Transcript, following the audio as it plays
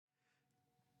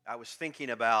I was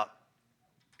thinking about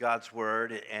God's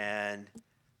Word and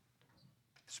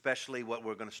especially what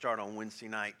we're going to start on Wednesday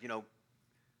night. You know,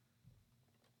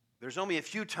 there's only a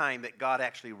few times that God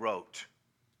actually wrote.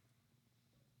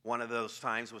 One of those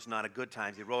times was not a good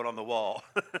time. He wrote on the wall.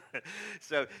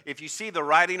 So if you see the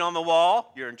writing on the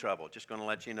wall, you're in trouble. Just going to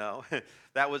let you know.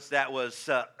 that was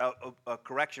a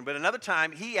correction. But another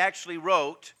time, he actually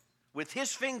wrote with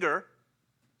his finger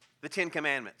the Ten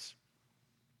Commandments.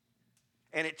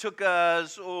 And it took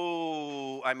us,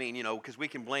 because we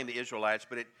can blame the Israelites,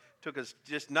 but it took us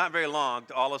just not very long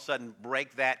to all of a sudden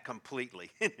break that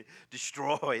completely,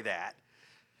 destroy that.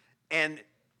 And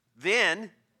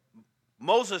then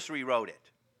Moses rewrote it.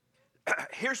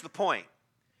 Here's the point.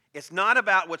 It's not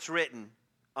about what's written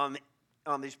on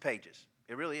these pages.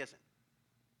 It really isn't.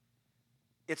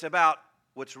 It's about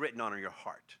what's written on your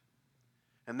heart.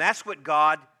 And that's what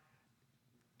God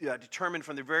determined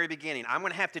from the very beginning. I'm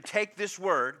going to have to take this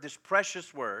word, this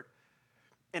precious word,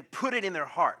 and put it in their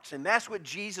hearts. And that's what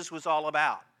Jesus was all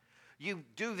about. You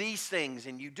do these things,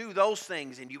 and you do those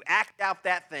things, and you act out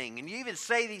that thing, and you even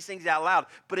say these things out loud,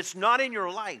 but it's not in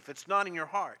your life. It's not in your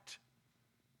heart.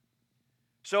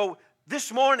 So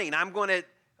this morning, I'm going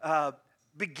to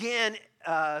begin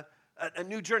a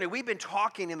new journey. We've been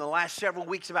talking in the last several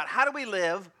weeks about how do we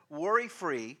live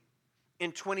worry-free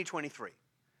in 2023.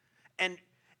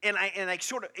 And I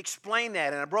sort of explained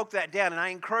that, and I broke that down, and I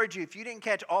encourage you, if you didn't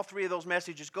catch all three of those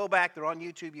messages, go back. They're on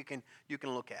YouTube. You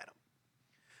can look at them.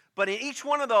 But in each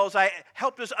one of those, I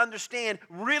helped us understand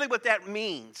really what that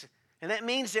means. And that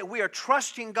means that we are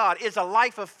trusting God. It's a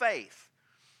life of faith.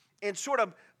 And sort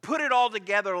of put it all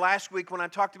together last week when I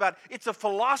talked about it's a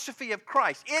philosophy of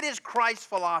Christ. It is Christ's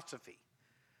philosophy.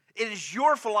 It is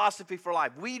your philosophy for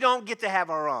life. We don't get to have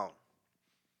our own.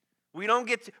 We're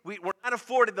not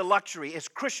afforded the luxury as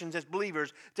Christians, as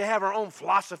believers, to have our own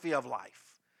philosophy of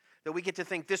life, that we get to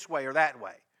think this way or that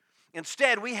way.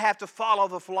 Instead, we have to follow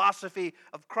the philosophy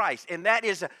of Christ, and that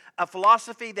is a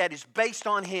philosophy that is based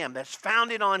on Him, that's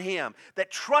founded on Him, that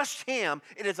trusts Him.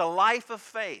 It is a life of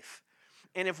faith.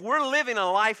 And if we're living a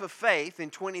life of faith in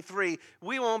 23,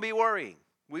 we won't be worrying.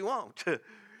 We won't.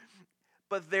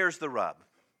 But there's the rub.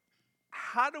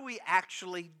 How do we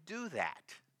actually do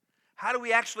that? How do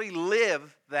we actually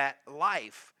live that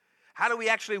life? How do we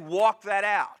actually walk that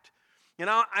out? You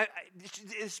know,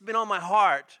 it's been on my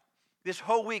heart this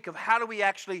whole week of how do we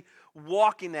actually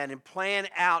walk in that and plan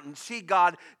out and see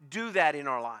God do that in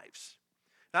our lives.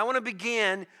 Now, I want to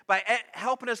begin by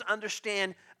helping us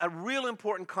understand a real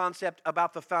important concept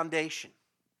about the foundation.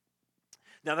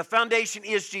 Now, the foundation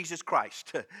is Jesus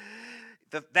Christ.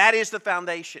 That is the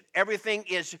foundation. Everything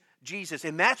is Jesus,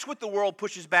 and that's what the world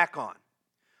pushes back on.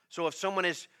 So if someone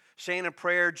is saying a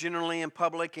prayer generally in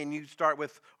public and you start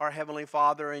with our Heavenly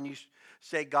Father and you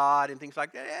say God and things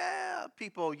like that,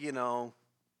 people,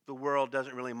 the world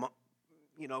doesn't really,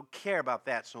 care about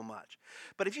that so much.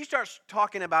 But if you start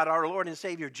talking about our Lord and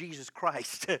Savior Jesus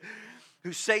Christ,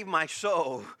 who saved my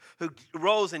soul, who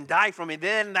rose and died for me,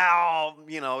 then now,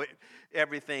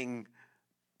 everything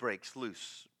breaks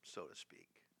loose, so to speak.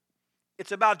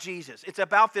 It's about Jesus. It's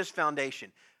about this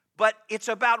foundation. But it's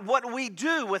about what we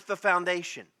do with the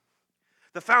foundation.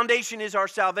 The foundation is our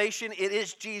salvation. It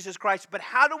is Jesus Christ. But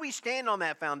how do we stand on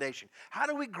that foundation? How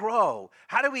do we grow?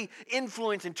 How do we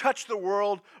influence and touch the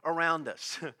world around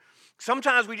us?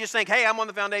 Sometimes we just think, hey, I'm on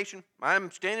the foundation.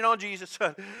 I'm standing on Jesus.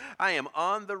 I am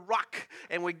on the rock.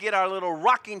 And we get our little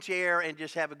rocking chair and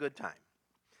just have a good time.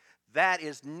 That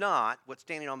is not what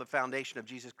standing on the foundation of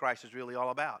Jesus Christ is really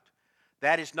all about.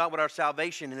 That is not what our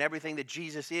salvation and everything that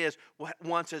Jesus is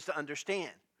wants us to understand.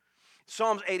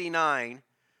 Psalms 89,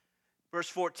 verse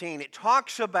 14, it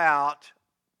talks about,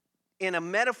 in a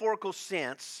metaphorical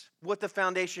sense, what the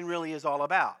foundation really is all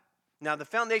about. Now, the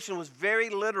foundation was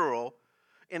very literal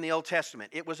in the Old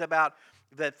Testament. It was about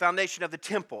the foundation of the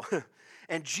temple.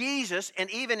 And Jesus,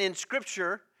 and even in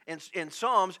Scripture, in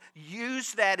Psalms,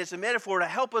 use that as a metaphor to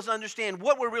help us understand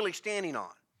what we're really standing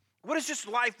on. What is this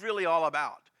life really all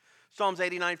about? Psalms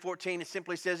 89:14, it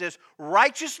simply says this: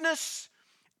 righteousness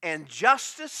and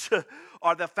justice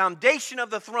are the foundation of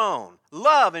the throne.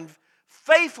 Love and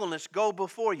faithfulness go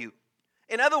before you.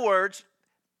 In other words,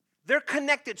 they're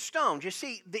connected stones. You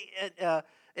see,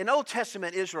 an Old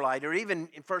Testament Israelite, or even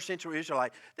in first century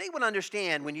Israelite, they would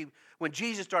understand when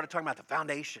Jesus started talking about the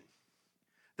foundation.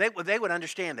 They would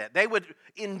understand that. They would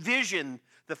envision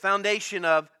the foundation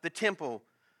of the temple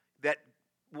that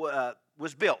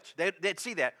was built. They'd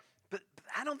see that. But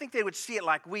I don't think they would see it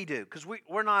like we do, because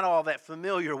we're not all that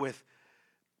familiar with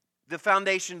the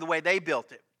foundation the way they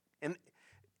built it. And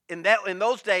in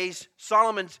those days,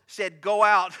 Solomon said, go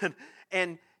out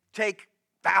and take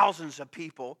thousands of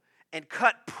people and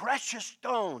cut precious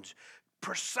stones,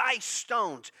 precise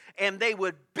stones, and they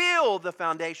would build the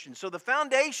foundation. So the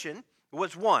foundation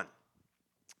was one,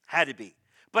 had to be.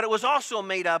 But it was also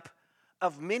made up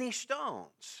of many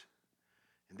stones.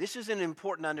 And this is an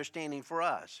important understanding for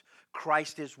us.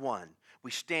 Christ is one.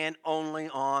 We stand only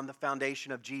on the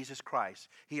foundation of Jesus Christ.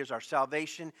 He is our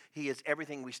salvation. He is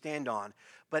everything we stand on.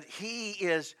 But he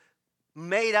is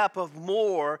made up of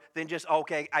more than just,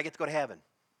 okay, I get to go to heaven.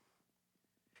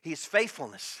 He's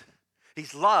faithfulness.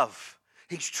 He's love.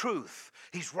 He's truth.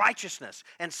 He's righteousness.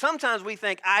 And sometimes we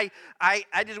think, I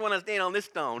just want to stand on this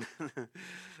stone.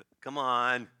 Come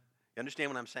on. You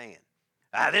understand what I'm saying?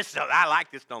 I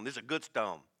like this stone. This is a good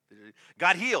stone.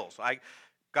 God heals.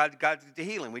 God the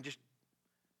healing.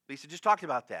 Lisa just talked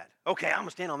about that. Okay, I'm going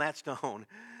to stand on that stone.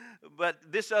 But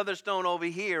this other stone over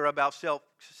here about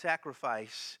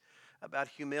self-sacrifice, about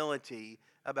humility,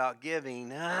 about giving,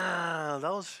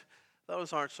 those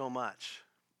aren't so much.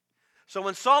 So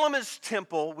in Solomon's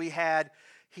temple, we had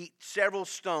several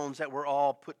stones that were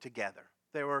all put together.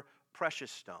 They were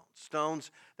precious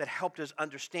stones that helped us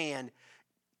understand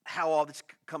how all this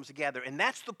comes together. And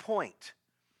that's the point.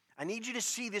 I need you to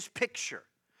see this picture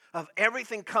of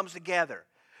everything comes together.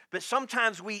 But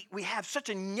sometimes we have such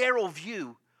a narrow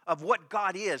view of what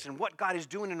God is and what God is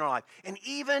doing in our life. And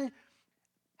even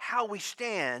how we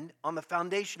stand on the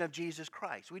foundation of Jesus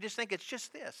Christ. We just think it's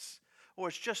just this or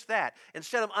it's just that,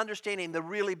 instead of understanding the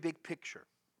really big picture.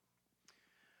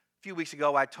 A few weeks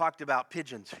ago, I talked about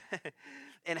pigeons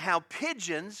and how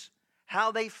pigeons,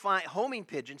 homing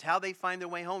pigeons, how they find their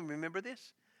way home. Remember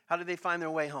this? How do they find their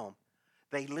way home?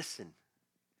 They listen.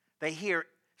 They hear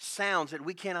sounds that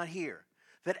we cannot hear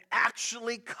that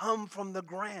actually come from the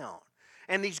ground.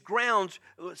 And these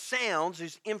sounds,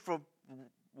 these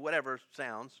whatever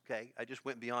sounds, okay, I just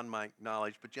went beyond my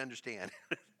knowledge, but you understand.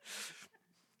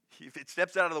 If it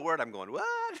steps out of the word, I'm going, what?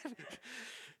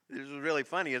 This is really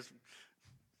funny. Is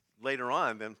later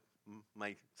on, then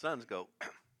my sons go,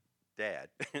 Dad.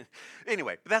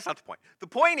 Anyway, but that's not the point. The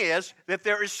point is that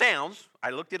there is sounds. I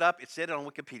looked it up. It said it on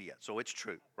Wikipedia, so it's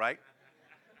true, right?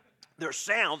 There are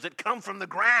sounds that come from the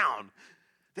ground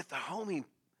that the homing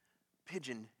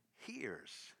pigeon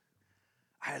hears.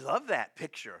 I love that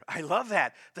picture. I love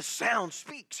that. The sound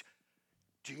speaks.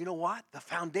 Do you know what? The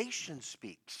foundation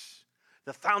speaks.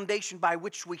 The foundation by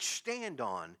which we stand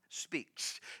on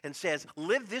speaks and says,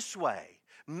 live this way.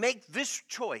 Make this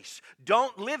choice.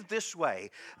 Don't live this way.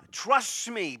 Trust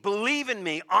me. Believe in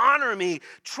me. Honor me.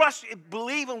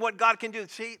 Believe in what God can do.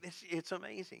 See, it's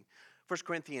amazing. 1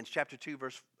 Corinthians chapter 2,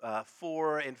 verse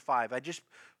 4 and 5. I just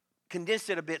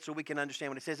condensed it a bit so we can understand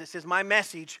what it says. It says, my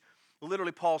message,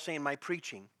 literally Paul saying my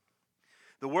preaching,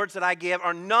 the words that I give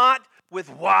are not with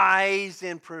wise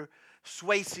and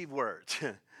persuasive words,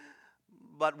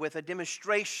 but with a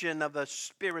demonstration of the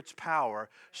Spirit's power,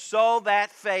 so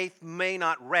that faith may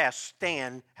not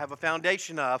have a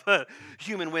foundation of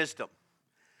human wisdom.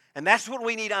 And that's what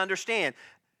we need to understand.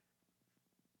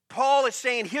 Paul is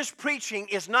saying his preaching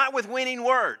is not with winning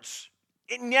words.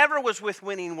 It never was with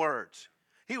winning words.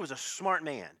 He was a smart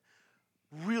man,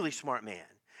 really smart man.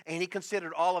 And he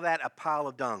considered all of that a pile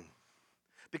of dung.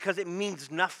 Because it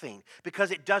means nothing.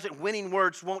 Because winning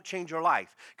words won't change your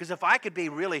life. Because if I could be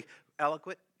really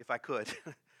eloquent, if I could,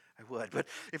 I would. But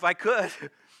if I could,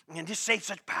 and just say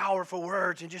such powerful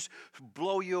words and just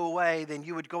blow you away, then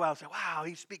you would go out and say, wow,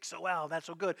 he speaks so well, that's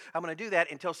so good. I'm going to do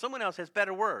that until someone else has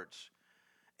better words.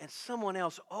 And someone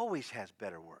else always has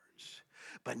better words.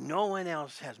 But no one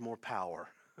else has more power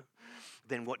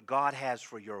than what God has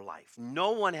for your life.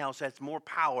 No one else has more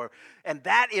power. And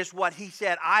that is what he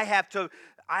said. I have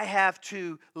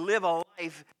to live a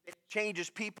life that changes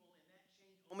people. And that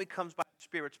change only comes by the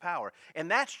Spirit's power. And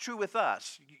that's true with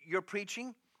us. You're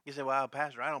preaching. You say, well,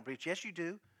 Pastor, I don't preach. Yes, you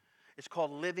do. It's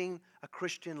called living a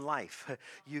Christian life.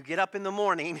 You get up in the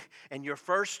morning and your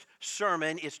first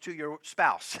sermon is to your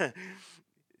spouse.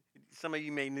 Some of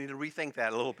you may need to rethink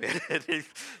that a little bit.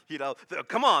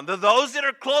 Come on. Those that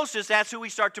are closest, that's who we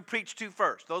start to preach to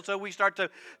first. Those who we start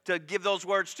to give those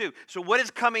words to. So what is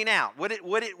coming out?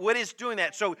 What is doing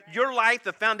that? So your life,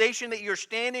 the foundation that you're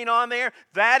standing on there,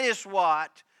 that is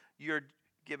what you're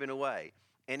giving away.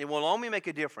 And it will only make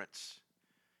a difference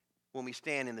when we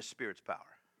stand in the Spirit's power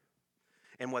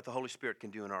and what the Holy Spirit can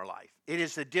do in our life. It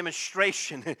is a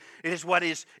demonstration. It is what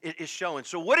is showing.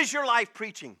 So what is your life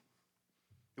preaching?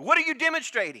 What are you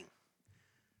demonstrating?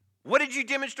 What did you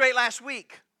demonstrate last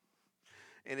week?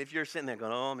 And if you're sitting there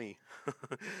going, oh, me.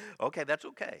 Okay, that's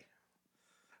okay.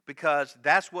 Because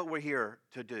that's what we're here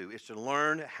to do, is to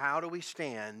learn how do we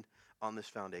stand on this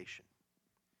foundation.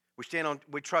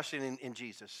 We trust in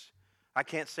Jesus. I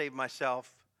can't save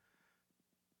myself.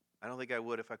 I don't think I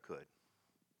would if I could.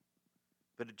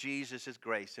 But Jesus'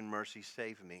 grace and mercy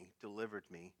saved me, delivered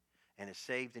me, and has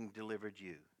saved and delivered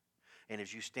you. And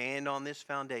as you stand on this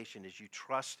foundation, as you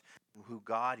trust who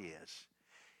God is,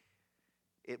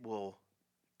 it will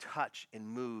touch and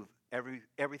move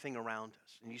everything around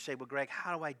us. And you say, well, Greg,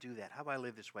 how do I do that? How do I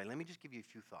live this way? Let me just give you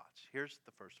a few thoughts. Here's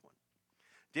the first one.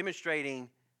 Demonstrating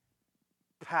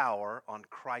power on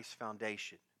Christ's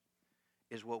foundation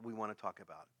is what we want to talk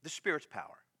about. The Spirit's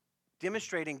power.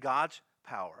 Demonstrating God's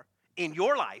power in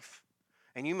your life,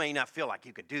 and you may not feel like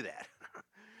you could do that.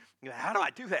 How do I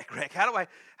do that, Greg? How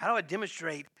do I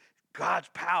demonstrate God's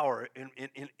power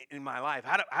in my life?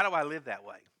 How do I live that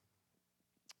way?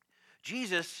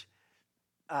 Jesus,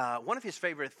 one of his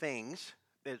favorite things,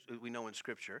 as we know in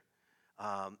Scripture,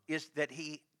 is that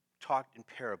he talked in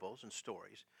parables and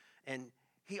stories. And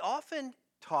he often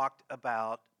talked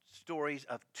about stories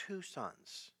of two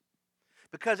sons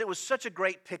because it was such a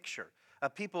great picture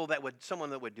of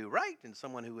someone that would do right and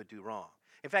someone who would do wrong.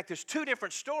 In fact, there's two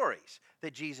different stories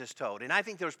that Jesus told, and I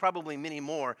think there's probably many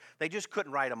more. They just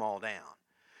couldn't write them all down.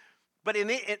 But in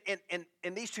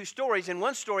these two stories, in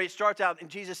one story it starts out and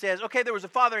Jesus says, okay, there was a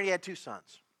father and he had two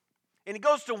sons. And he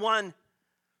goes to one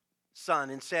son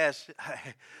and says,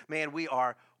 man, we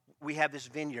have this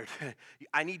vineyard.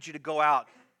 I need you to go out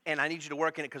and I need you to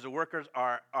work in it because the workers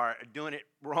are doing it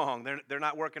wrong. They're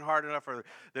not working hard enough, or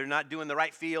they're not doing the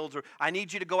right fields, or I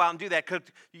need you to go out and do that because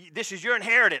this is your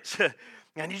inheritance.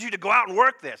 I need you to go out and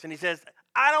work this. And he says,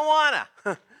 I don't want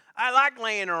to. I like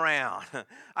laying around.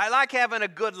 I like having a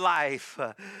good life.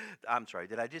 I'm sorry,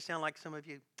 did I just sound like some of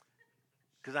you?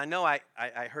 Because I know I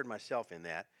heard myself in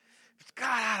that.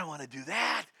 God, I don't want to do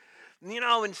that.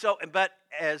 But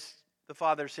as the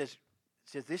father says,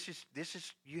 this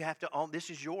is you have to own, this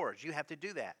is yours. You have to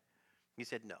do that. He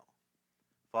said no.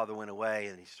 Father went away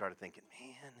and he started thinking,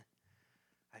 man,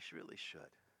 I really should.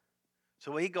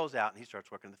 So he goes out and he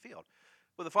starts working in the field.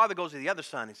 Well, the father goes to the other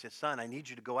son and says, son, I need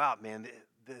you to go out, man.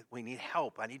 We need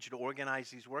help. I need you to organize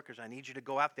these workers. I need you to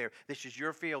go out there. This is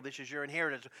your field. This is your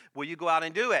inheritance. Will you go out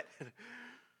and do it? And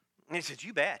he says,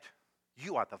 you bet.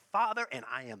 You are the father and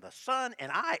I am the son,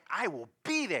 and I will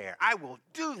be there. I will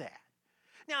do that.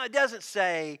 Now, it doesn't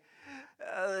say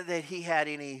that he had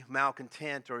any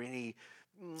malcontent or any,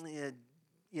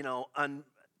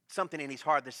 something in his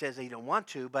heart that says he don't want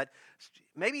to, but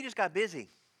maybe he just got busy.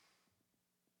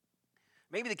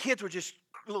 Maybe the kids were just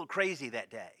a little crazy that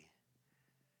day.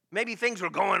 Maybe things were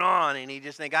going on and he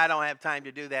just think, I don't have time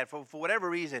to do that. For whatever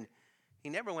reason, he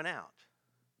never went out.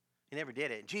 He never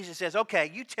did it. Jesus says, okay,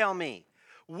 you tell me,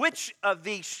 which of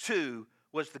these two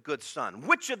was the good son?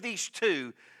 Which of these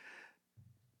two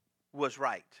was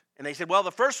right? And they said, well,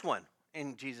 the first one.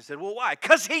 And Jesus said, well, why?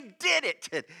 Because he did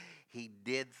it. He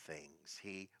did things.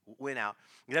 He went out.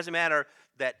 It doesn't matter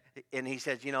that, and he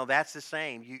says, that's the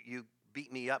same. You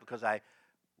beat me up because I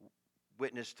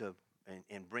witnessed to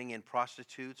and bring in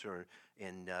prostitutes or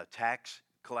in tax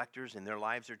collectors, and their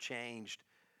lives are changed.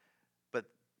 But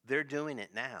they're doing it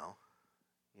now,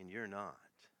 and you're not.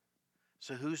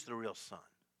 So who's the real son?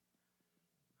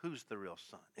 Who's the real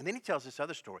son? And then he tells this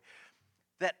other story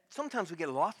that sometimes we get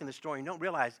lost in the story and don't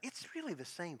realize it's really the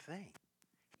same thing.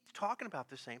 He's talking about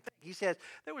the same thing. He says,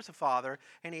 there was a father,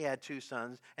 and he had two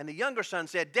sons. And the younger son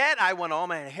said, Dad, I want all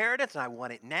my inheritance, and I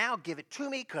want it now. Give it to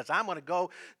me because I'm going to go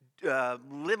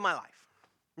live my life.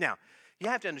 Now, you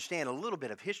have to understand a little bit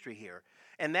of history here.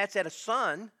 And that's that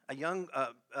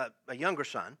a younger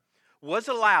son, was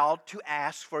allowed to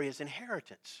ask for his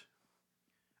inheritance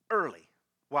early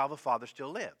while the father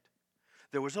still lived.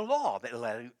 There was a law that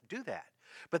let him do that.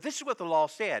 But this is what the law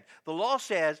said. The law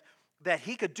says that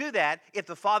he could do that if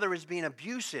the father was being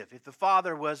abusive, if the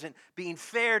father wasn't being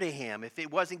fair to him, if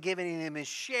it wasn't giving him his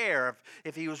share,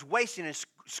 if he was wasting and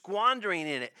squandering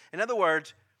in it. In other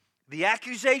words, the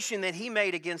accusation that he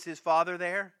made against his father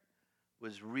there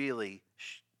was really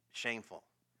shameful.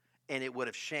 And it would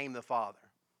have shamed the father.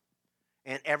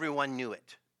 And everyone knew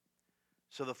it.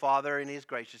 So the father in his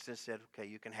graciousness said, okay,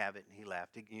 you can have it. And he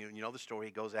left. You know the story.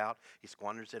 He goes out. He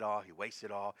squanders it all. He wastes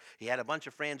it all. He had a bunch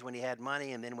of friends when he had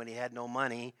money. And then when he had no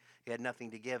money, he had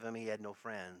nothing to give him. He had no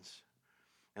friends.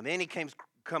 And then he comes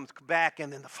back,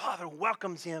 and then the father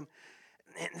welcomes him.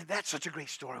 And that's such a great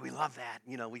story. We love that.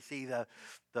 We see the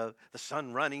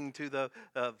son running to the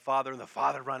father and the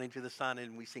father running to the son.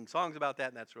 And we sing songs about that,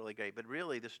 and that's really great. But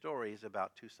really, the story is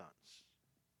about two sons.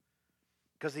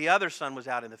 Because the other son was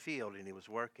out in the field and he was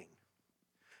working.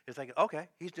 He's thinking, okay,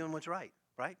 he's doing what's right?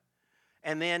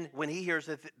 And then when he hears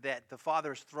that the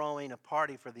father is throwing a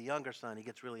party for the younger son, he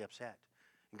gets really upset.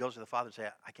 He goes to the father and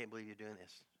says, I can't believe you're doing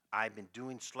this. I've been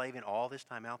doing slaving all this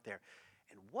time out there.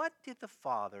 And what did the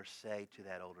father say to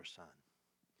that older son?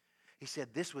 He said,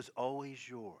 this was always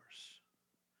yours.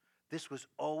 This was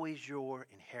always your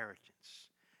inheritance.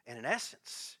 And in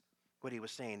essence, what he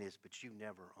was saying is, but you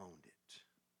never owned it.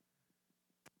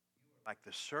 Like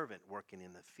the servant working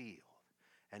in the field.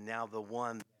 And now the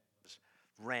one that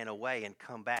ran away and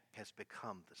come back has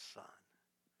become the son.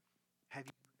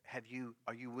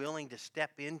 Are you willing to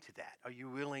step into that? Are you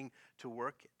willing to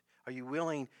work it? Are you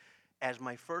willing, as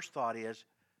my first thought is,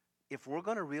 if we're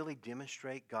going to really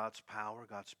demonstrate God's power,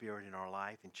 God's Spirit in our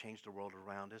life and change the world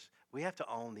around us, we have to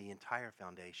own the entire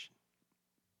foundation.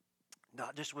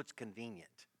 Not just what's convenient.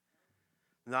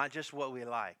 Not just what we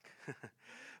like.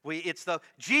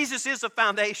 Jesus is the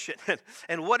foundation.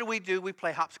 And what do? We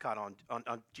play hopscotch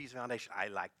on Jesus' foundation. I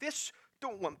like this,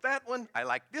 don't want that one. I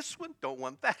like this one, don't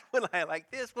want that one. I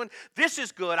like this one. This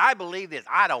is good. I believe this.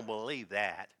 I don't believe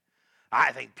that.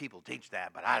 I think people teach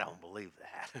that, but I don't believe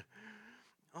that.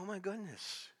 Oh my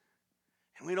goodness.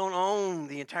 And we don't own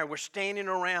the entire, we're standing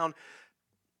around.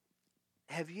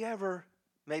 Have you ever,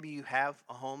 maybe you have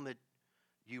a home that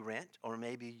you rent, or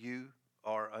maybe you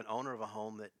are an owner of a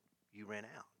home that you rent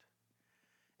out.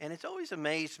 And it's always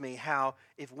amazed me how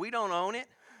if we don't own it,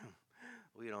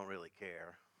 we don't really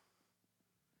care.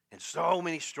 And so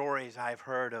many stories I've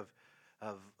heard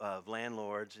of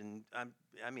landlords, and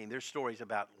I mean, there's stories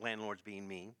about landlords being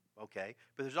mean, okay,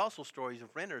 but there's also stories of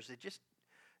renters that just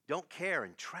don't care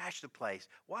and trash the place.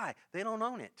 Why? They don't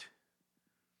own it.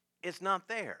 It's not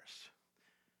theirs.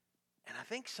 And I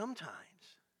think sometimes,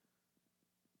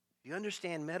 you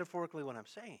understand metaphorically what I'm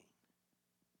saying,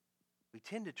 we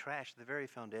tend to trash the very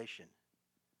foundation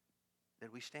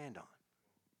that we stand on.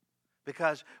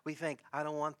 Because we think, I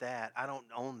don't want that, I don't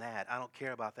own that, I don't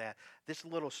care about that. This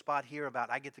little spot here about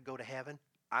I get to go to heaven,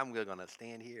 I'm going to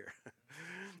stand here.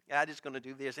 I'm just going to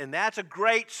do this. And that's a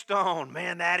great stone.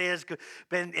 Man, that is good.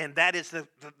 And that is the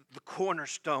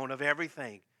cornerstone of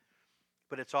everything.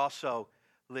 But it's also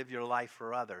live your life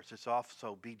for others. It's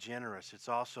also be generous. It's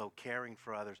also caring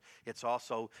for others. It's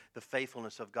also the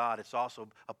faithfulness of God. It's also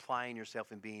applying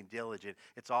yourself and being diligent.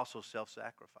 It's also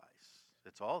self-sacrifice.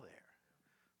 It's all there.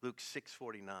 Luke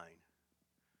 6:49.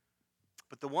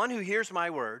 But the one who hears my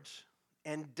words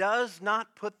and does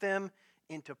not put them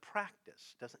into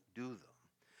practice, doesn't do them,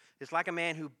 is like a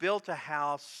man who built a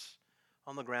house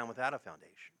on the ground without a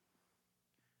foundation.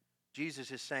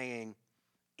 Jesus is saying,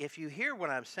 if you hear what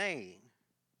I'm saying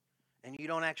and you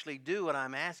don't actually do what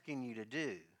I'm asking you to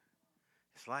do,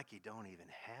 it's like you don't even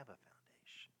have a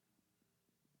foundation.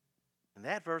 And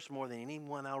that verse, more than any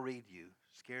one I'll read you,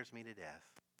 scares me to death.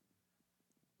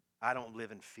 I don't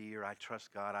live in fear. I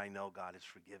trust God. I know God has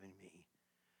forgiven me.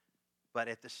 But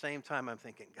at the same time, I'm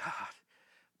thinking, God,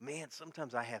 man,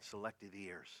 sometimes I have selective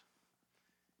ears.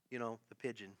 You know, the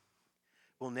pigeon.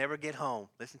 We'll never get home.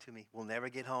 Listen to me. We'll never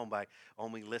get home by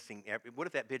only listening. What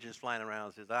if that pigeon's flying around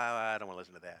and says, I don't want to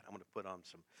listen to that. I'm going to put on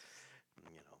some,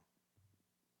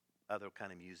 other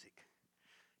kind of music.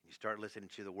 You start listening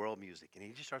to the world music, and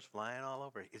he just starts flying all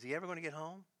over. Is he ever going to get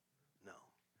home? No.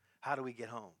 How do we get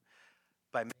home?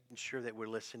 By making sure that we're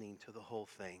listening to the whole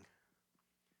thing.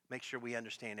 Make sure we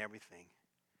understand everything.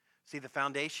 See, the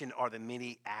foundation are the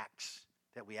many acts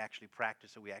that we actually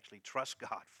practice, that we actually trust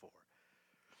God for.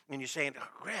 And you're saying,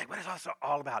 Greg, what is this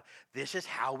all about? This is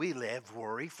how we live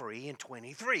worry-free in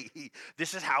 23.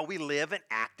 This is how we live an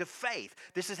act of faith.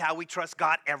 This is how we trust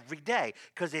God every day.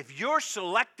 Because if you're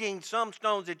selecting some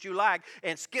stones that you like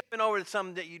and skipping over to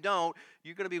some that you don't,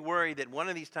 you're going to be worried that one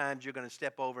of these times you're going to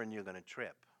step over and you're going to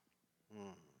trip.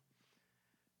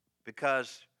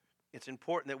 Because it's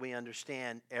important that we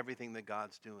understand everything that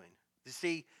God's doing. You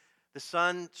see, the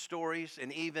son stories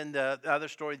and even the other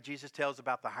story Jesus tells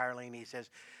about the hireling, he says,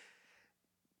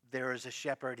 there is a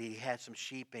shepherd, he had some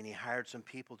sheep, and he hired some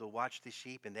people to watch the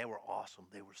sheep, and they were awesome.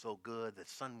 They were so good. The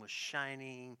sun was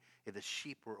shining, the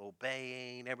sheep were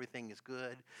obeying, everything is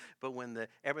good. But when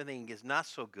everything is not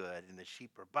so good, and the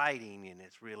sheep are biting, and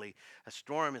it's really, a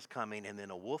storm is coming, and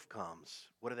then a wolf comes,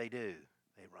 what do?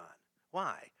 They run.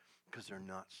 Why? Because they're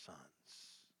not sons.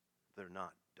 They're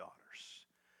not daughters.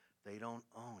 They don't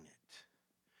own it.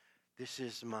 This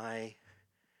is my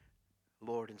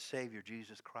Lord and Savior,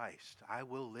 Jesus Christ. I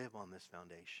will live on this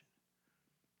foundation.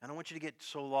 I don't want you to get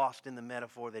so lost in the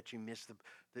metaphor that you miss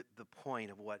the point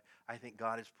of what I think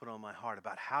God has put on my heart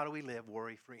about how do we live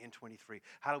worry-free in 23.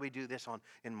 How do we do this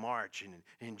in March and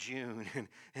in June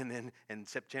and then in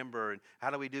September? And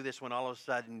how do we do this when all of a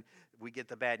sudden we get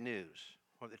the bad news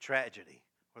or the tragedy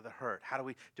or the hurt? How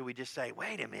do we just say,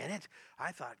 wait a minute,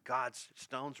 I thought God's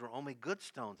stones were only good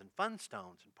stones and fun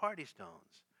stones and party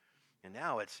stones. And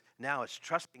now it's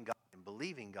trusting God and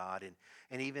believing God,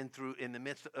 and even through in the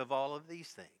midst of all of these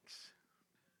things.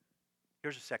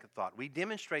 Here's a second thought. We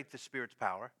demonstrate the Spirit's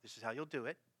power. This is how you'll do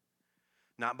it.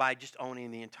 Not by just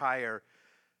owning the entire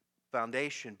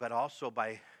foundation, but also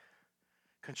by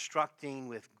constructing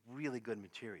with really good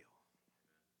material.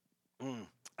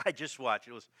 I just watched.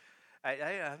 It was,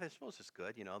 I suppose it's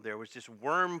good. You know, there was this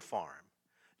worm farm.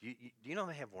 Do you know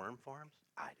they have worm farms?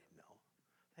 I didn't know.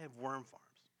 They have worm farms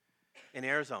in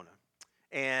Arizona.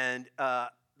 And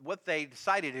what they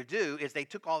decided to do is they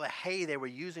took all the hay they were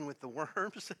using with the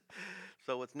worms.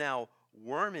 So it's now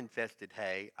worm-infested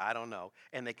hay. I don't know.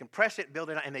 And they compress it, build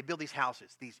it, and they build these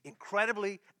houses, these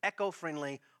incredibly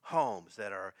eco-friendly homes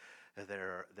that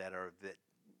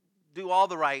do all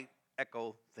the right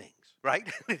eco things, right?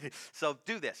 So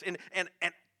do this,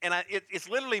 it's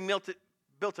literally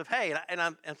built of hay, and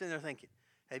I'm sitting there thinking,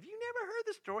 have you never heard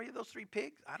the story of those three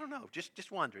pigs? I don't know,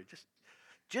 just wondering, just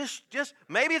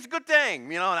maybe it's a good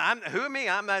thing, you know. And who am me?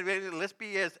 I'm not. Let's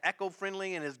be as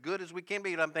eco-friendly and as good as we can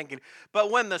be. And I'm thinking,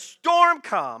 but when the storm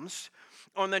comes,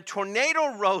 or the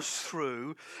tornado rolls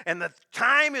through, and the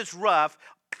time is rough,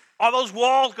 are those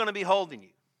walls going to be holding you?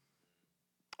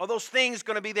 Are those things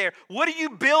going to be there? What are you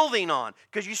building on?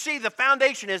 Because you see, the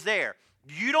foundation is there.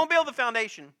 You don't build the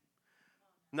foundation.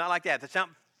 Not like that. The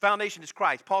foundation is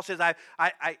Christ. Paul says,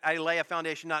 I lay a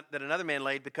foundation not that another man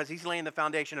laid, because he's laying the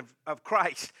foundation of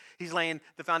Christ. He's laying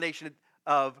the foundation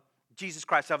of Jesus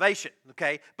Christ's salvation,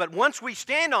 okay? But once we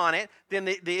stand on it, then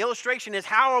the illustration is,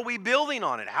 how are we building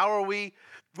on it?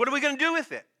 What are we going to do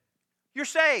with it? You're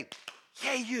saved.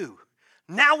 Yay, you.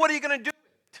 Now what are you going to do?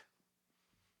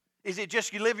 Is it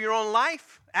just you live your own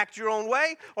life, act your own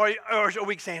way? Or are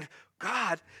we saying,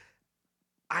 God,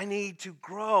 I need to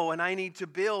grow and I need to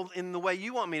build in the way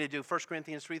you want me to do? 1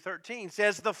 Corinthians 3:13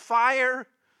 says the fire.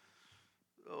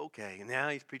 Okay, now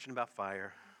he's preaching about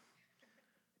fire.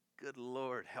 Good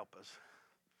Lord, help us.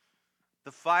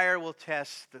 The fire will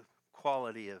test the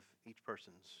quality of each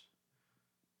person's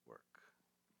work.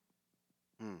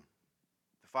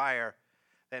 The fire,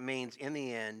 that means in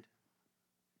the end,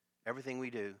 everything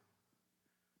we do,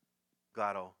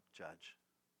 God will judge.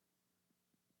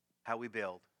 How we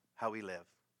build, how we live,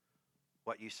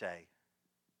 what you say,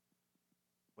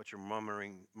 what you're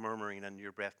murmuring under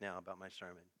your breath now about my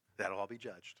sermon. That'll all be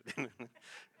judged.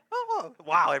 Oh,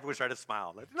 wow, everyone started to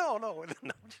smile. No, I'm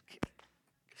just kidding.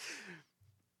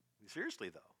 Seriously,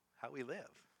 though, how we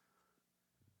live.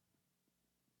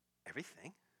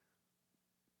 Everything.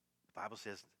 The Bible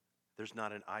says there's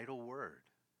not an idle word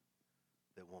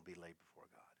that won't be laid before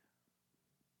God.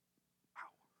 Wow.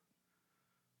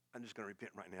 I'm just going to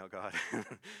repent right now, God.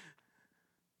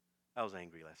 I was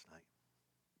angry last night.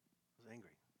 I was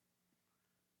angry.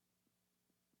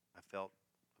 I felt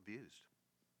abused.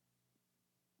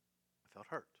 I felt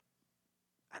hurt.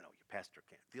 I know your pastor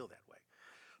can't feel that way,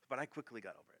 but I quickly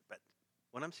got over it. But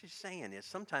what I'm just saying is,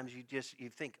 sometimes you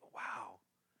think, wow,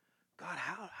 God,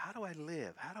 how do I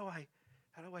live? How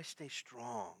do I stay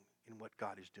strong in what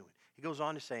God is doing? He goes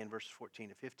on to say in verses 14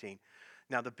 to 15,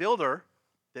 now the builder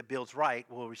that builds right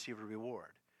will receive a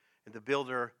reward, and the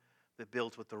builder that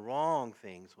builds with the wrong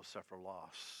things will suffer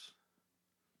loss,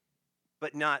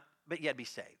 but yet be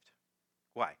saved.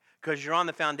 Why? Because you're on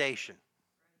the foundation,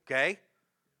 okay?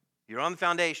 You're on the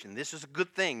foundation. This is a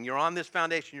good thing. You're on this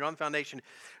foundation. You're on the foundation.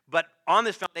 But on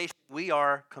this foundation, we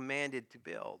are commanded to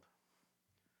build.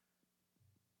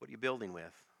 What are you building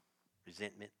with?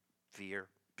 Resentment, fear,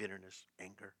 bitterness,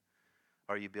 anger?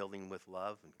 Are you building with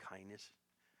love and kindness,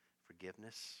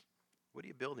 forgiveness? What are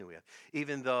you building with?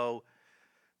 Even though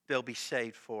they'll be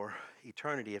saved for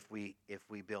eternity if we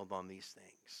build on these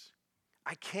things.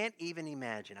 I can't even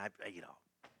imagine. I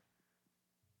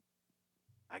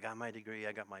got my degree,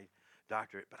 I got my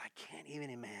doctorate, but I can't even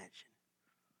imagine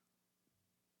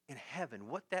in heaven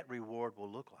what that reward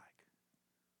will look like.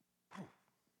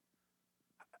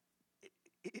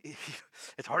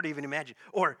 It's hard to even imagine.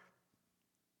 Or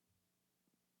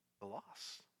the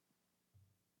loss.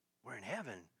 We're in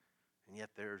heaven, and yet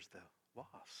there's the loss.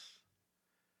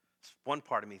 It's one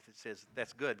part of me that says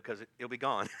that's good because it'll be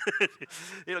gone.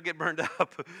 It'll get burned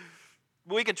up. But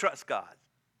we can trust God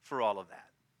for all of that.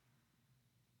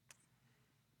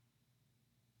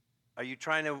 Are you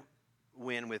trying to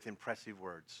win with impressive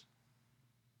words?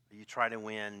 Are you trying to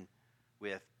win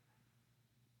with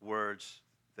words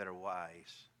that are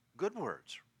wise? Good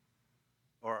words?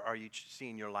 Or are you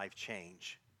seeing your life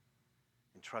change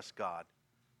and trust God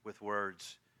with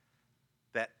words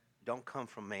that don't come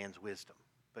from man's wisdom,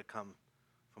 but come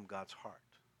from God's heart?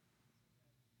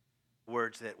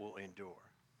 Words that will endure.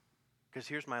 Because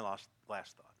here's my last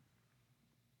thought.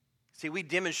 See, we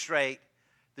demonstrate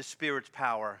the Spirit's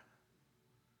power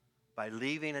by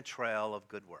leaving a trail of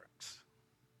good works.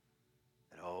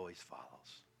 It always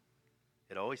follows.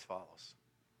 It always follows.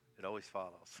 It always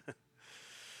follows.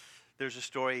 There's a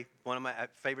story, one of my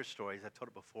favorite stories. I've told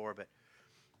it before, but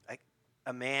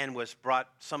a man was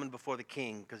summoned before the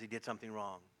king because he did something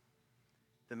wrong.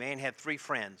 The man had 3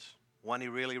 friends. One he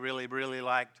really, really, really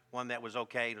liked, one that was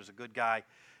okay, he was a good guy,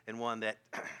 and one that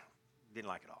didn't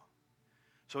like it all.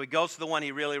 So he goes to the one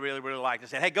he really, really, really liked and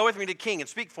said, hey, go with me to the king and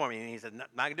speak for me. And he said,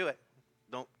 not going to do it.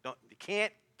 You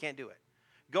can't do it.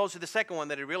 Goes to the second one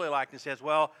that he really liked and says,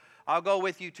 well, I'll go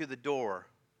with you to the door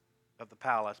of the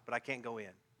palace, but I can't go in.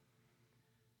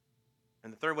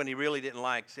 And the third one he really didn't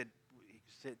like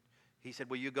he said,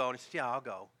 will you go? And he said, yeah, I'll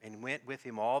go. And went with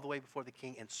him all the way before the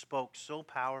king and spoke so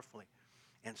powerfully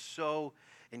and so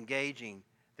engaging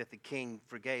that the king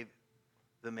forgave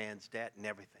the man's debt and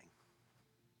everything.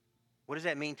 What does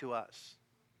that mean to us?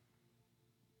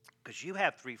 Because you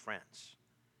have 3 friends.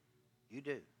 You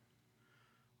do.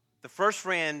 The first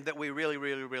friend that we really,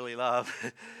 really, really love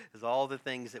is all the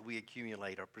things that we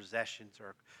accumulate, our possessions,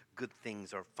 our good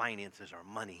things, our finances, our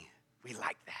money. We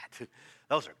like that.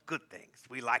 Those are good things.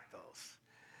 We like those.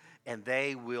 And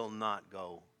they will not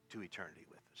go to eternity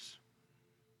with us.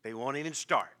 They won't even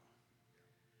start.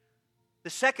 The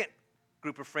second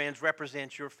group of friends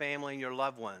represents your family and your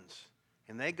loved ones.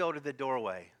 And they go to the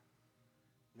doorway.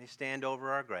 And they stand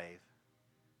over our grave.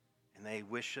 And they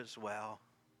wish us well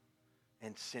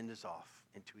and send us off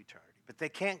into eternity. But they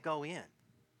can't go in.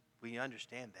 We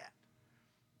understand that.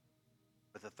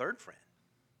 But the third friend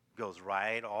goes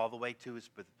right all the way to us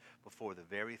before the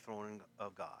very throne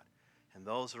of God. And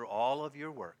those are all of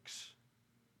your works.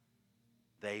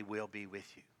 They will be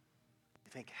with you.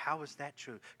 You think, how is that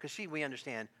true? Because we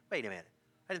understand, wait a minute,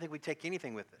 I didn't think we'd take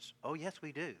anything with us. Oh, yes,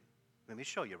 we do. Let me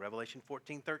show you, Revelation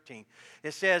 14:13.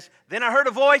 It says, then I heard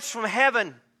a voice from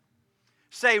heaven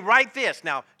say, write this.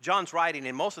 Now, John's writing,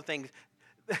 and most of the things,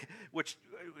 which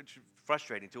is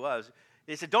frustrating to us,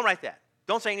 he said, don't write that.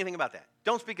 Don't say anything about that.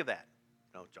 Don't speak of that.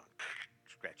 No, John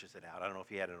scratches it out. I don't know if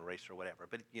he had an eraser or whatever,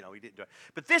 but he didn't do it.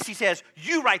 But this, he says,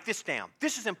 you write this down.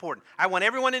 This is important. I want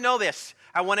everyone to know this.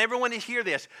 I want everyone to hear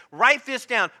this. Write this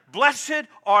down. Blessed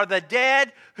are the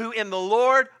dead who in the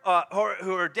Lord,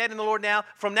 who are dead in the Lord now,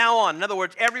 from now on. In other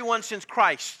words, everyone since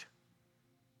Christ.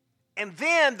 And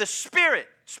then the Spirit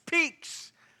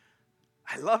speaks.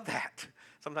 I love that.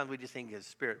 Sometimes we just think of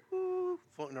Spirit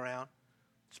floating around.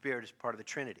 Spirit is part of the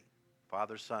Trinity.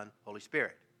 Father, Son, Holy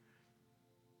Spirit.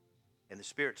 And the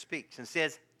Spirit speaks and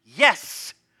says,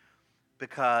 yes,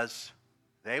 because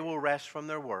they will rest from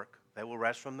their work. They will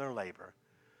rest from their labor,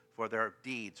 for their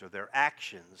deeds or their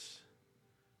actions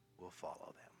will follow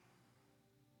them.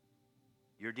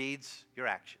 Your deeds, your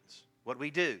actions. What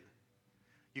we do.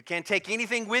 You can't take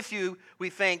anything with you, we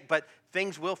think, but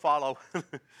things will follow.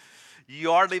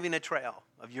 You are leaving a trail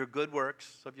of your good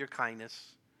works, of your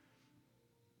kindness,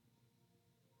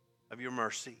 of your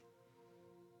mercy.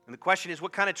 And the question is,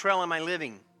 what kind of trail am I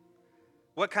living?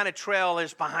 What kind of trail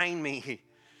is behind me?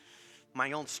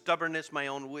 My own stubbornness, my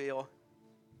own will,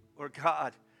 or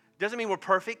God? Doesn't mean we're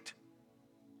perfect,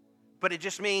 but it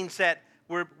just means that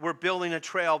we're building a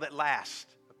trail that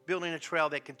lasts, building a trail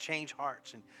that can change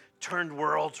hearts and turn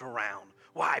worlds around.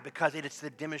 Why? Because it is the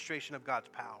demonstration of God's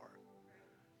power.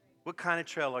 What kind of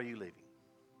trail are you living?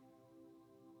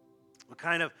 What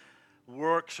kind of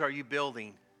works are you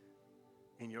building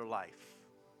in your life?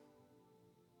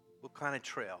 What kind of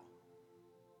trail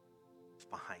is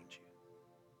behind you?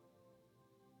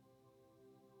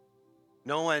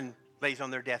 No one lays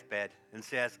on their deathbed and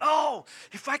says, oh,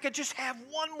 if I could just have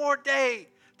one more day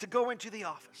to go into the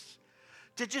office,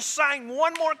 to just sign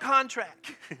one more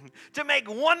contract, to make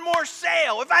one more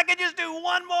sale, if I could just do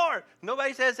one more.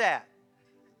 Nobody says that.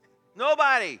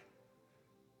 Nobody.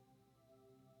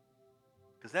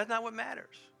 Because that's not what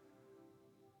matters.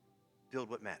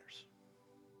 Build what matters.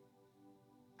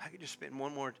 If I could just spend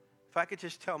one more, if I could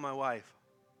just tell my wife,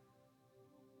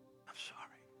 I'm sorry.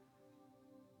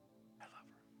 I love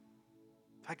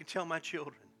her. If I could tell my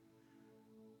children,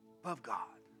 love God.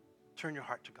 Turn your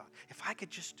heart to God. If I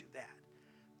could just do that.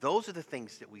 Those are the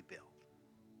things that we build.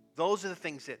 Those are the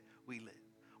things that we live.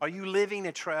 Are you living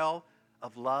a trail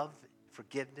of love,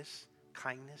 forgiveness,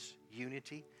 kindness,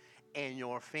 unity, and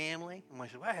your family? And we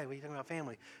say, why are you talking about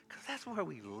family? Because that's where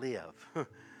we live.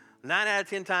 9 out of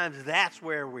 10 times, that's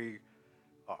where we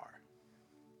are.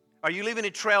 Are you living a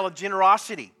trail of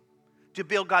generosity to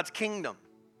build God's kingdom?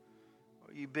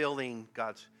 Or are you building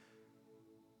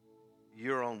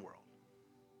your own world?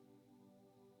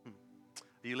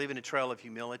 Are you living a trail of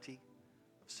humility,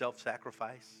 of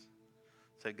self-sacrifice,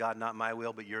 Say, God, not my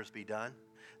will, but yours be done.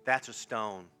 That's a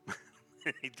stone.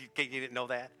 You didn't know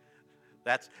that?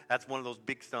 That's one of those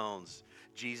big stones.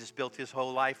 Jesus built his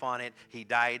whole life on it. He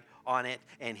died on it,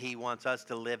 and he wants us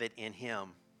to live it in him.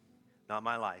 Not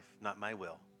my life, not my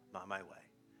will, not my way,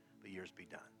 but yours be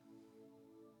done.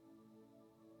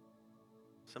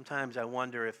 Sometimes I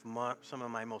wonder if some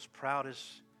of my most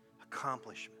proudest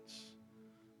accomplishments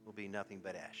will be nothing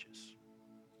but ashes.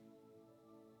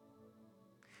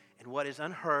 And what is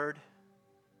unheard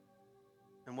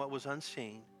and what was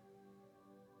unseen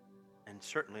and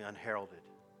certainly unheralded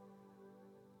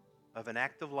of an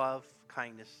act of love,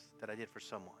 kindness that I did for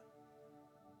someone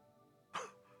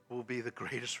will be the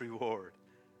greatest reward.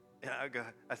 And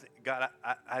I think, God,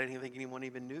 I didn't even think anyone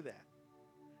even knew that.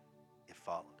 It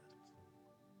followed us.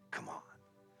 Come on.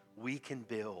 We can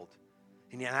build.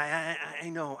 And I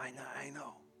know.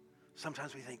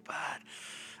 Sometimes we think, but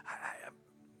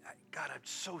God, I'm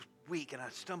so weak and I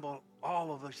stumble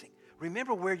all of those things.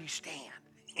 Remember where you stand.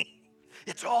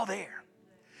 It's all there.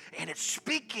 And it's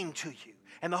speaking to you.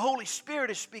 And the Holy Spirit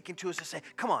is speaking to us to say,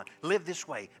 come on, live this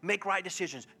way. Make right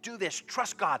decisions. Do this.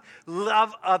 Trust God.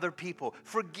 Love other people.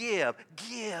 Forgive.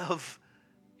 Give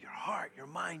your heart, your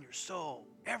mind, your soul,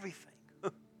 everything.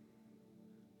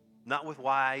 Not with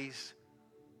wise,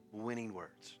 winning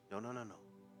words. No.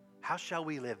 How shall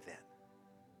we live then?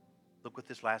 Look what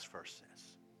this last verse says.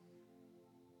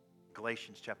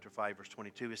 Galatians chapter 5, verse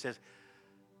 22. It says,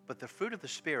 but the fruit of the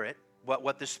Spirit,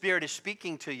 what the Spirit is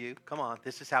speaking to you, come on,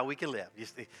 this is how we can live.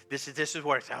 This is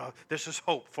where this is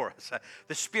hope for us.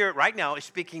 The Spirit right now is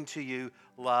speaking to you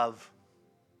love,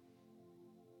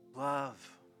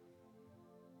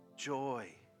 joy.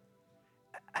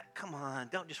 Come on,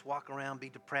 don't just walk around, be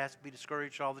depressed, be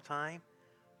discouraged all the time.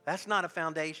 That's not a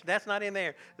foundation. That's not in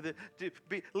there.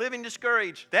 Living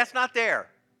discouraged, that's not there.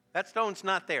 That stone's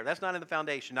not there. That's not in the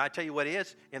foundation. I tell you what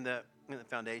is in the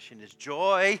foundation is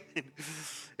joy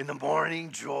in the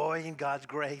morning, joy in God's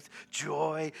grace,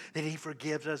 joy that he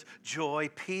forgives us, joy,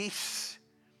 peace.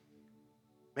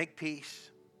 Make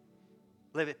peace.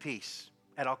 Live at peace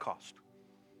at all cost.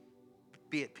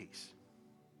 Be at peace.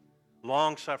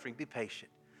 Long suffering, be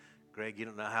patient. Greg, you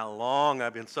don't know how long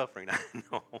I've been suffering. I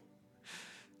know. Be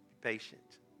patient.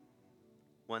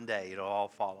 One day it'll all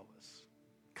follow us.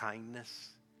 Kindness.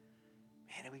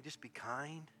 Man, if we just be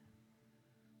kind.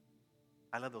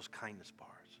 I love those kindness bars.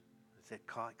 Is that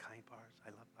called kind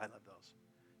bars? I love those.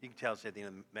 You can tell it's at the end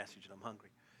of the message that I'm hungry.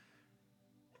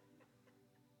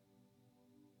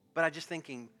 But I just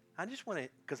want to,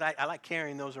 because I like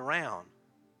carrying those around.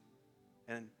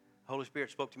 And the Holy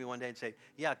Spirit spoke to me one day and said,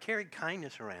 yeah, carry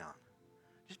kindness around.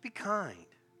 Just be kind.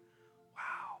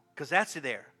 Wow. Because that's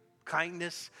there.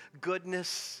 Kindness,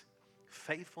 goodness,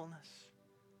 faithfulness,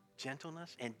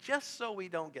 gentleness. And just so we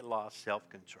don't get lost,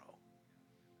 self-control.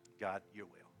 God, your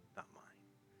will, not mine.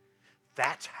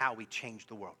 That's how we change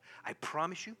the world. I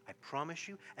promise you,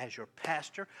 as your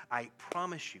pastor, I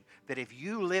promise you that if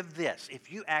you live this,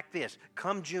 if you act this,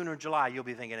 come June or July, you'll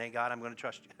be thinking, hey, God, I'm going to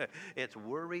trust you. It's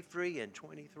worry-free in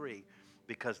 23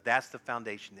 because that's the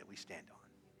foundation that we stand on.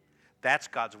 That's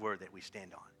God's word that we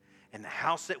stand on. And the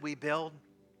house that we build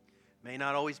may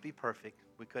not always be perfect.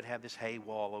 We could have this hay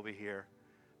wall over here,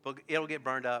 but it'll get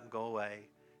burned up and go away.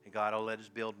 And God will let us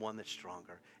build one that's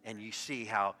stronger. And you see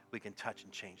how we can touch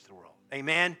and change the world.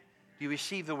 Amen? Do you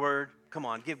receive the word? Come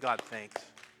on, give God thanks.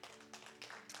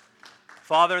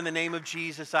 Father, in the name of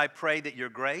Jesus, I pray that your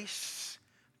grace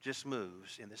just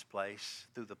moves in this place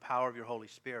through the power of your Holy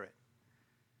Spirit.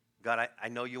 God, I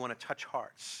know you want to touch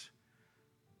hearts.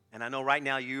 And I know right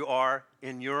now you are,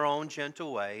 in your own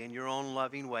gentle way, in your own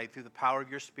loving way, through the power of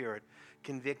your Spirit,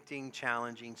 convicting,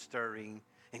 challenging, stirring,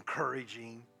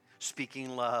 encouraging,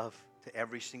 speaking love to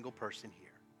every single person here.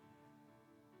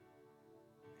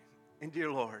 And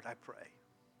dear Lord, I pray,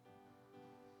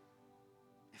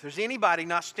 if there's anybody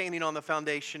not standing on the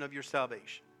foundation of your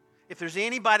salvation, if there's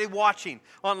anybody watching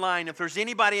online, if there's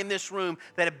anybody in this room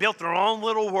that have built their own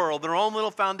little world, their own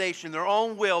little foundation, their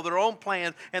own will, their own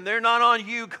plans, and they're not on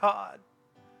you, God,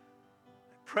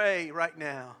 I pray right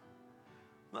now,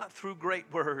 not through great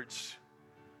words,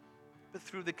 but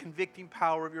through the convicting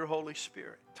power of your Holy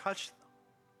Spirit. Touch them.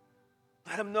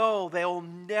 Let them know they'll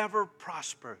never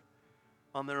prosper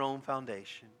on their own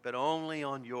foundation, but only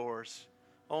on yours,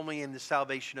 only in the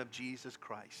salvation of Jesus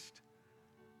Christ.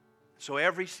 So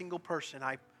every single person,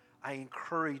 I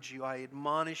encourage you, I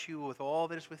admonish you with all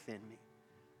that is within me.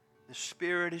 The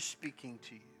Spirit is speaking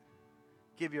to you.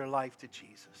 Give your life to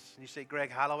Jesus. And you say,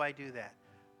 Greg, how do I do that?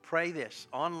 Pray this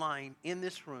online in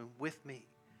this room with me.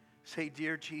 Say,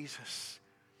 dear Jesus,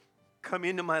 come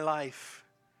into my life.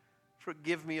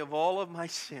 Forgive me of all of my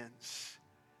sins.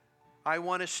 I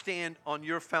want to stand on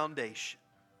your foundation.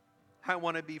 I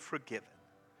want to be forgiven.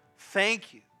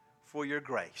 Thank you for your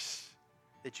grace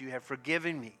that you have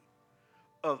forgiven me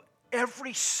of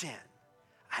every sin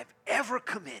I've ever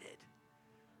committed.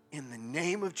 In the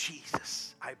name of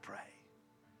Jesus, I pray.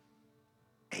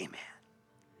 Amen.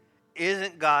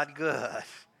 Isn't God good?